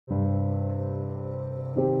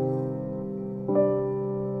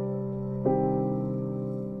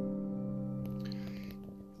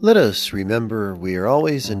Let us remember we are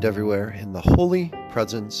always and everywhere in the holy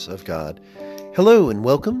presence of God. Hello and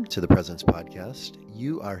welcome to the Presence Podcast.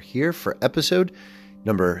 You are here for episode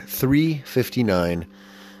number 359.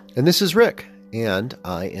 And this is Rick, and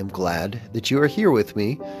I am glad that you are here with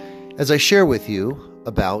me as I share with you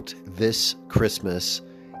about this Christmas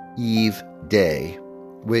Eve day,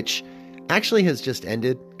 which actually has just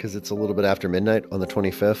ended because it's a little bit after midnight on the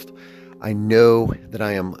 25th. I know that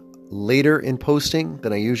I am later in posting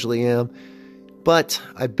than I usually am, but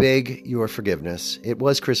I beg your forgiveness. It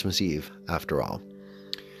was Christmas Eve after all.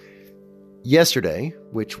 Yesterday,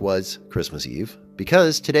 which was Christmas Eve,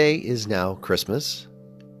 because today is now Christmas,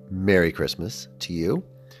 Merry Christmas to you,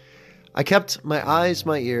 I kept my eyes,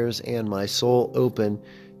 my ears, and my soul open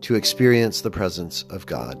to experience the presence of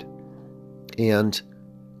God. And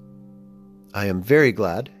I am very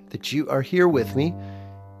glad that you are here with me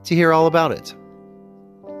to hear all about it.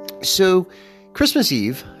 So, Christmas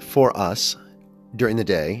Eve for us during the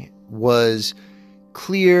day was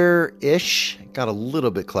clear-ish, got a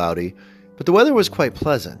little bit cloudy, but the weather was quite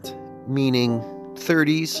pleasant, meaning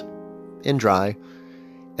 30s and dry,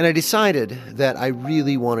 and I decided that I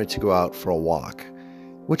really wanted to go out for a walk,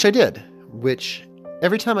 which I did, which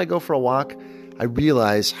every time I go for a walk, I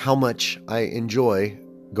realize how much I enjoy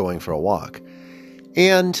going for a walk,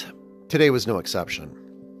 and today was no exception.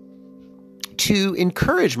 To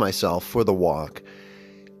encourage myself for the walk,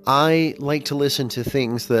 I like to listen to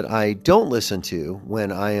things that I don't listen to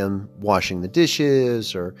when I am washing the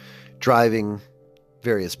dishes or driving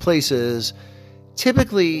various places.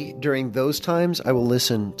 Typically, during those times, I will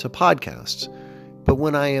listen to podcasts. But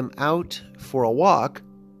when I am out for a walk,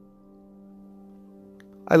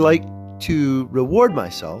 I like to reward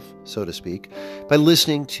myself, so to speak, by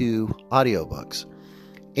listening to audiobooks.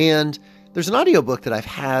 And there's an audiobook that I've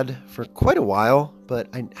had for quite a while, but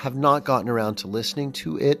I have not gotten around to listening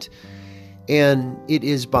to it. And it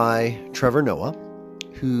is by Trevor Noah,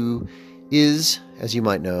 who is, as you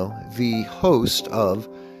might know, the host of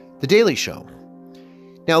The Daily Show.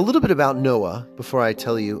 Now, a little bit about Noah before I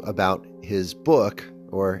tell you about his book,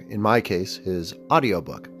 or in my case, his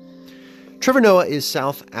audiobook. Trevor Noah is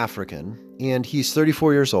South African, and he's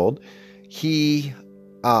 34 years old. He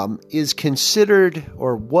is considered,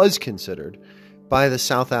 or was considered, by the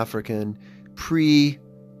South African during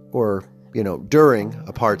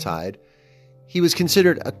apartheid. He was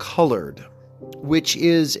considered a colored, which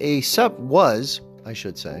is a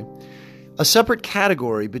separate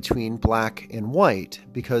category between black and white,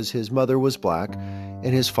 because his mother was black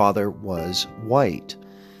and his father was white.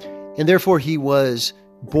 And therefore he was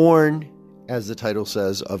born, as the title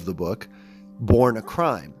says of the book, born a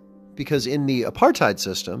crime. Because in the apartheid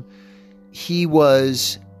system, he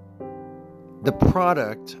was the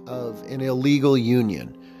product of an illegal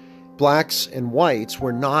union. Blacks and whites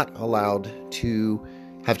were not allowed to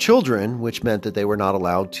have children, which meant that they were not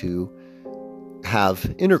allowed to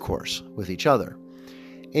have intercourse with each other.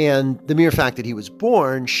 And the mere fact that he was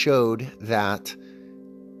born showed that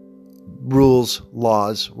rules,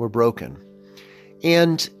 laws were broken.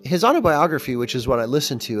 And his autobiography, which is what I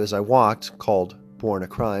listened to as I walked, called Born a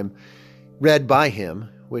Crime, read by him,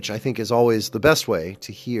 which I think is always the best way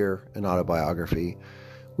to hear an autobiography,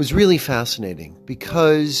 was really fascinating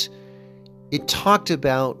because it talked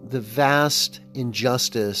about the vast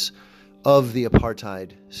injustice of the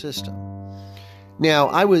apartheid system. Now,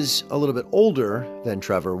 I was a little bit older than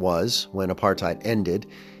Trevor was when apartheid ended.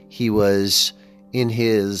 He was in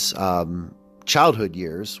his childhood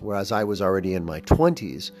years, whereas I was already in my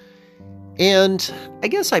 20s. And I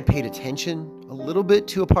guess I paid attention a little bit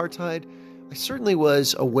to apartheid. I certainly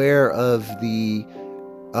was aware of the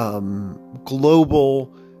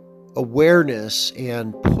global awareness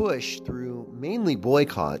and push through mainly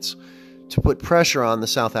boycotts to put pressure on the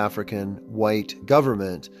South African white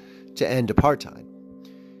government to end apartheid.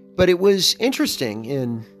 But it was interesting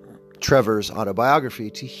in Trevor's autobiography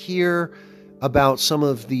to hear about some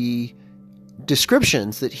of the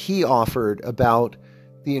descriptions that he offered about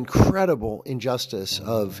the incredible injustice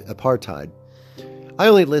of apartheid. I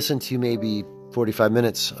only listened to maybe 45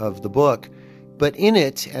 minutes of the book, but in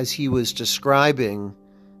it, as he was describing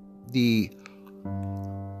the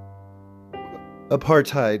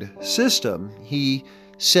apartheid system, he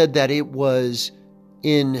said that it was,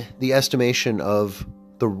 in the estimation of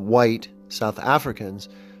the white South Africans,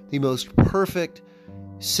 the most perfect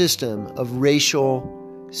system of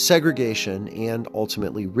racial segregation and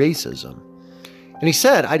ultimately racism. And he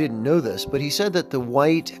said, I didn't know this, but he said that the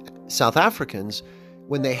white South Africans,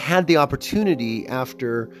 when they had the opportunity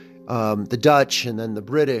after the Dutch and then the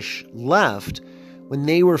British left, when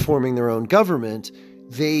they were forming their own government,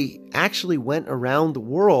 they actually went around the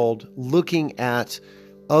world looking at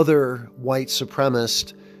other white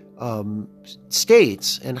supremacist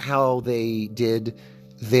states and how they did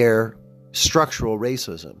their structural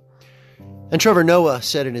racism. And Trevor Noah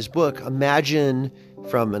said in his book, imagine,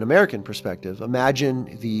 from an American perspective,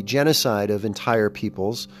 imagine the genocide of entire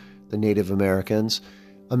peoples, the Native Americans.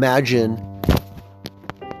 Imagine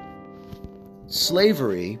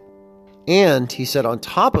slavery. And he said, on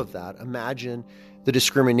top of that, imagine the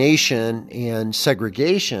discrimination and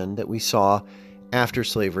segregation that we saw after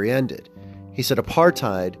slavery ended. He said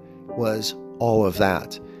apartheid was all of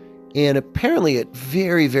that. And apparently it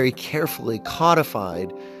very, very carefully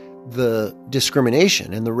codified the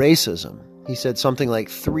discrimination and the racism. He said something like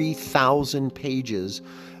 3,000 pages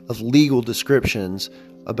of legal descriptions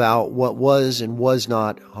about what was and was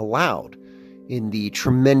not allowed in the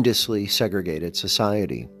tremendously segregated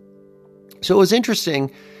society. So it was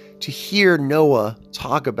interesting to hear Noah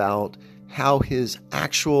talk about how his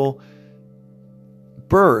actual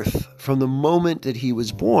birth, from the moment that he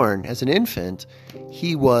was born as an infant,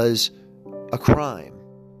 he was a crime.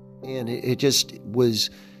 And it just was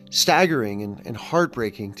staggering and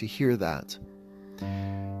heartbreaking to hear that.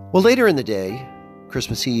 Well, later in the day,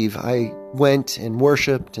 Christmas Eve, I went and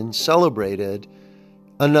worshiped and celebrated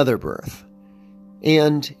another birth.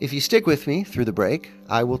 And if you stick with me through the break,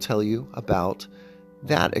 I will tell you about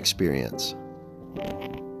that experience.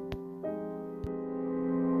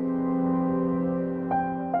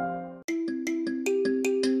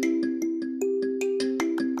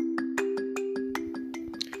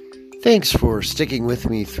 Thanks for sticking with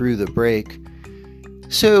me through the break.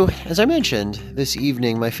 So, as I mentioned, this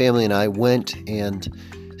evening my family and I went and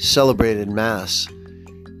celebrated Mass.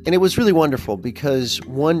 And it was really wonderful because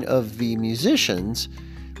one of the musicians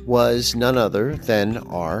was none other than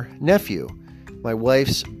our nephew, my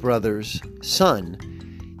wife's brother's son.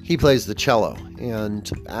 He plays the cello and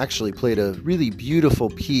actually played a really beautiful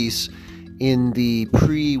piece in the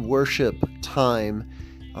pre-worship time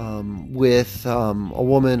with a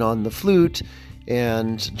woman on the flute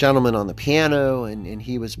and a gentleman on the piano, and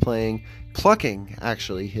he was plucking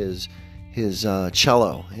actually his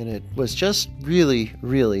cello, and it was just really,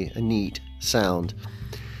 really a neat sound.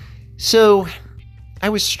 So I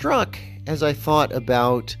was struck as I thought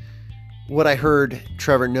about what I heard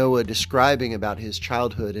Trevor Noah describing about his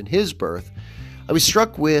childhood and his birth. I was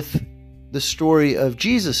struck with the story of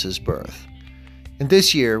Jesus's birth. And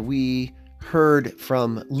this year we heard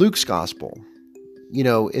from Luke's gospel. You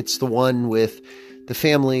know, it's the one with the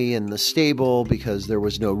family in the stable because there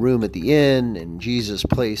was no room at the inn, and Jesus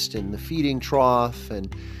placed in the feeding trough,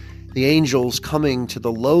 and the angels coming to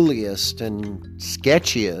the lowliest and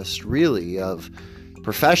sketchiest, really, of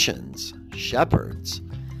professions, shepherds.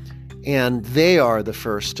 And they are the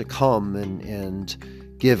first to come and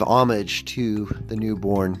give homage to the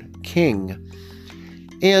newborn king.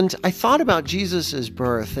 And I thought about Jesus'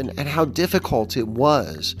 birth and how difficult it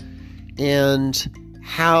was, and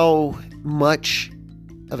how much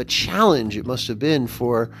of a challenge it must have been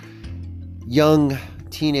for young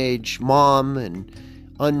teenage mom and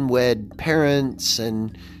unwed parents,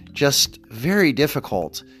 and just very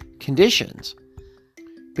difficult conditions.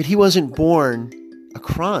 But he wasn't born a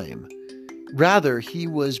crime. Rather, he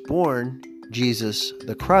was born, Jesus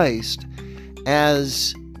the Christ,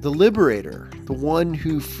 as the liberator, the one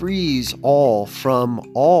who frees all from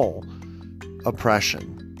all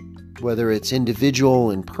oppression, whether it's individual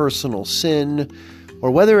and personal sin, or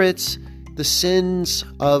whether it's the sins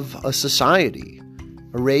of a society,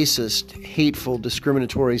 a racist, hateful,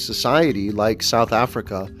 discriminatory society like South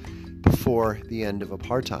Africa before the end of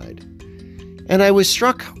apartheid. And I was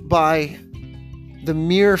struck by the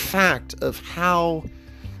mere fact of how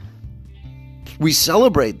we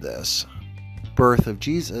celebrate this birth of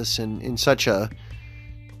Jesus in such a,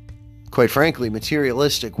 quite frankly,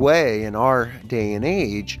 materialistic way in our day and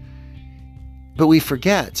age. But we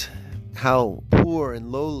forget how poor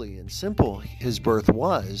and lowly and simple his birth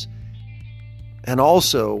was, and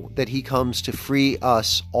also that he comes to free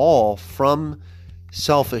us all from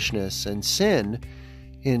selfishness and sin,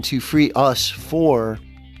 and to free us for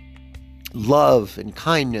love and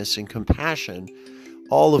kindness and compassion,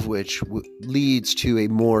 all of which leads to a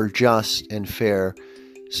more just and fair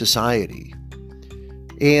society.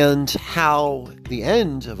 And how the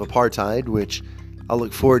end of apartheid, which I'll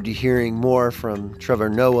look forward to hearing more from Trevor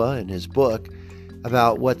Noah in his book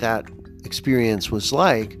about what that experience was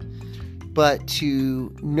like, but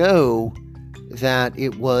to know that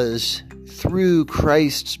it was through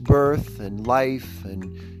Christ's birth and life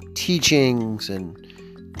and teachings and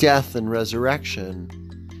death and resurrection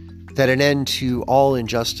that an end to all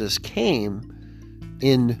injustice came,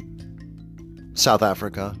 in South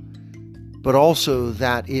Africa, but also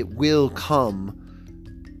that it will come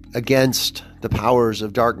against the powers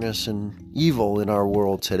of darkness and evil in our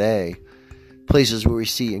world today. Places where we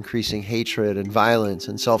see increasing hatred and violence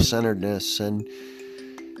and self-centeredness and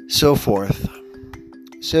so forth.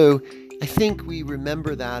 So I think we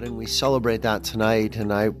remember that and we celebrate that tonight.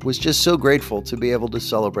 And I was just so grateful to be able to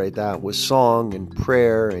celebrate that with song and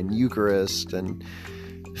prayer and Eucharist and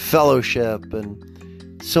fellowship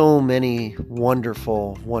and so many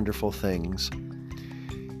wonderful, wonderful things.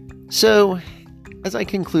 So as I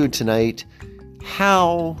conclude tonight,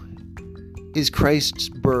 how is Christ's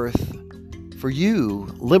birth for you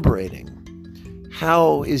liberating?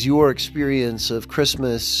 How is your experience of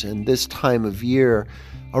Christmas and this time of year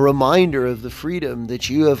a reminder of the freedom that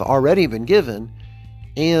you have already been given,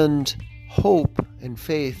 and hope and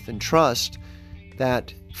faith and trust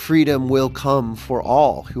that freedom will come for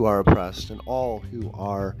all who are oppressed and all who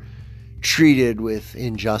are treated with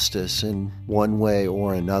injustice in one way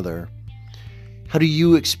or another? How do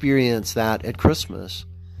you experience that at Christmas?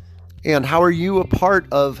 And how are you a part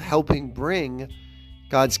of helping bring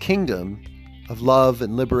God's kingdom of love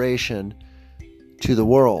and liberation to the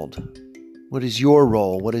world? What is your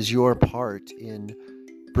role? What is your part in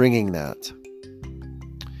bringing that?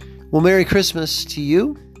 Well, Merry Christmas to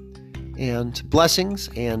you, and blessings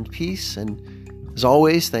and peace. And as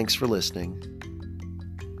always, thanks for listening.